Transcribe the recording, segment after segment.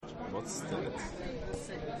let's do it.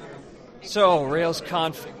 So,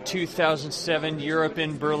 RailsConf 2007, Europe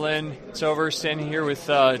in Berlin. It's over. Standing here with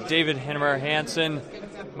David Heinemeier Hansson.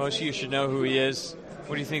 Most of you should know who he is.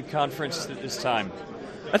 What do you think of the conference at this time?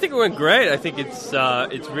 I think it went great. I think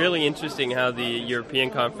it's really interesting how the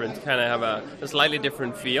European conference kind of have a slightly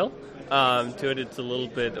different feel to it. It's a little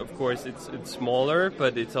bit, of course, it's smaller,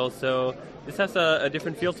 but it's also, this has a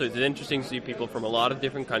different feel to it. It's interesting to see people from a lot of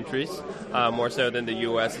different countries, more so than the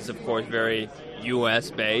U.S. is, of course, very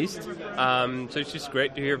U.S.-based. So it's just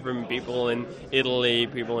great to hear from people in Italy,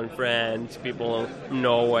 people in France, people in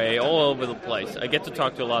Norway, all over the place. I get to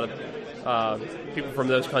talk to a lot of people from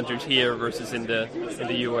those countries here versus in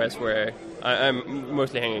the U.S. where I'm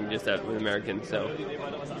mostly hanging just out with Americans, so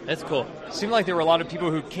that's cool. It seemed like there were a lot of people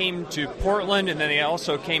who came to Portland and then they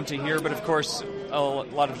also came to here, but of course a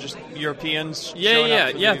lot of just Europeans.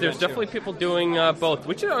 Yeah. There's definitely people doing both,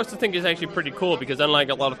 which I also think is actually pretty cool because unlike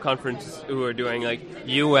a lot of conferences who are doing like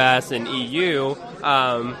U.S. and EU,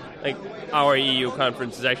 like our EU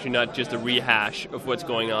conference is actually not just a rehash of what's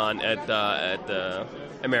going on at the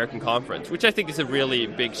American conference, which I think is a really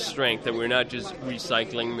big strength, that we're not just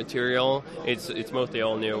recycling material. It's mostly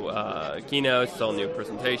all new keynotes, it's all new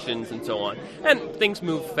presentations, and so on. And things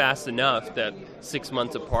move fast enough that 6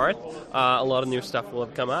 months apart, a lot of new stuff will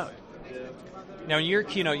have come out. Now, in your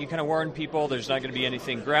keynote, you kind of warned people there's not going to be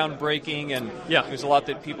anything groundbreaking, and there's a lot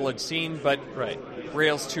that people had seen, but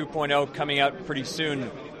Rails 2.0 coming out pretty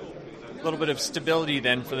soon. A little bit of stability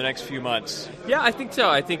then for the next few months. Yeah, I think so.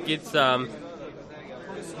 I think it's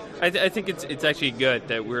I think it's actually good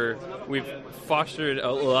that we've fostered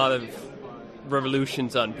a lot of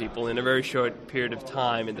revolutions on people in a very short period of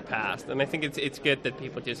time in the past, and I think it's good that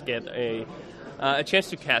people just get a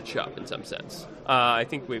chance to catch up in some sense. I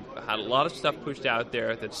think we've had a lot of stuff pushed out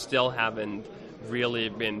there that still haven't really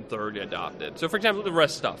been thoroughly adopted. So, for example, the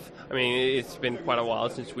REST stuff. I mean, it's been quite a while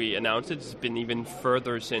since we announced it. It's been even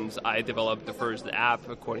further since I developed the first app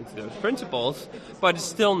according to those principles, but it's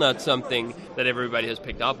still not something that everybody has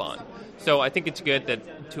picked up on. So I think it's good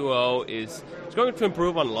that 2.0 is going to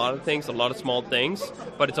improve on a lot of things, a lot of small things,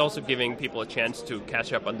 but it's also giving people a chance to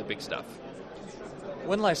catch up on the big stuff.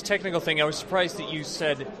 One last technical thing. I was surprised that you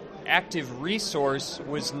said active resource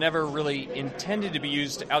was never really intended to be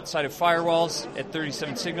used outside of firewalls. At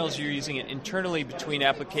 37 Signals, you're using it internally between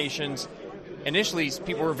applications. Initially,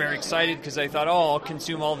 people were very excited because they thought, I'll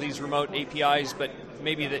consume all these remote APIs, but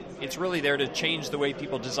maybe that it's really there to change the way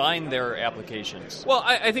people design their applications. Well,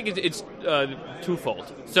 I think it's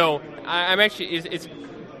twofold. So I'm actually, it's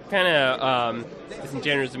kind of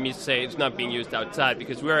disingenuous of me to say it's not being used outside,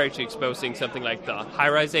 because we're actually exposing something like the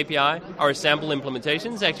Highrise API. Our sample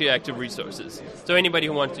implementation is actually active resources. So anybody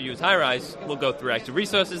who wants to use Highrise will go through active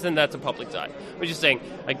resources, and that's a public site. Which is saying,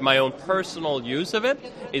 like, my own personal use of it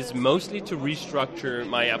is mostly to restructure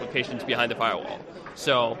my applications behind the firewall.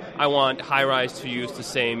 So I want Highrise to use the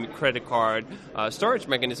same credit card storage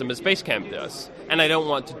mechanism as Basecamp does. And I don't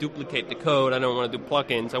want to duplicate the code. I don't want to do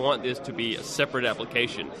plugins. I want this to be a separate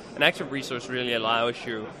application. An active resource really allows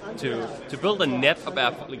you to build a net of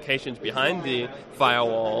applications behind the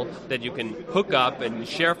firewall that you can hook up and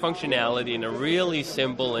share functionality in a really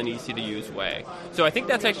simple and easy to use way. So I think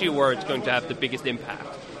that's actually where it's going to have the biggest impact.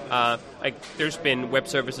 There's been web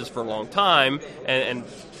services for a long time, and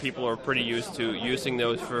people are pretty used to using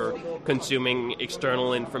those for consuming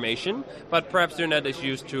external information, but perhaps they're not as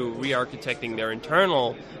used to re-architecting their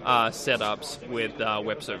internal setups with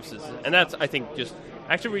web services. And that's, I think, just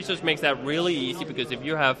Active Resource makes that really easy, because if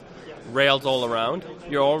you have Rails all around,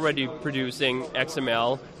 you're already producing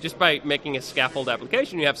XML. Just by making a scaffold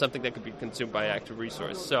application, you have something that could be consumed by Active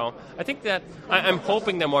Resource. So I think that I'm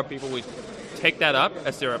hoping that more people will take that up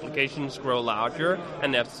as their applications grow larger,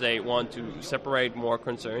 and if they want to separate more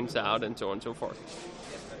concerns out, and so on and so forth.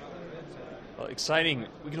 Well, exciting.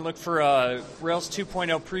 We can look for Rails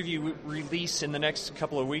 2.0 preview release in the next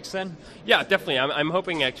couple of weeks then? Yeah, definitely. I'm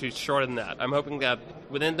hoping actually shorter than that. I'm hoping that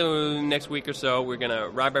within the next week or so, we're going to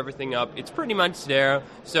wrap everything up. It's pretty much there.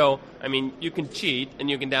 So, I mean, you can cheat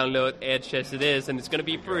and you can download Edge as it is, and it's going to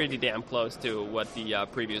be pretty damn close to what the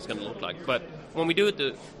preview is going to look like. But when we do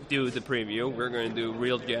the preview, we're going to do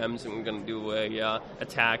real gems, and we're going to do a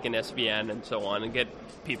attack and SVN and so on, and get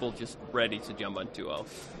people just ready to jump on 2.0. Well,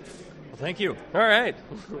 thank you. All right.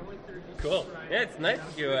 Cool. Yeah, it's nice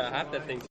that you have that thing.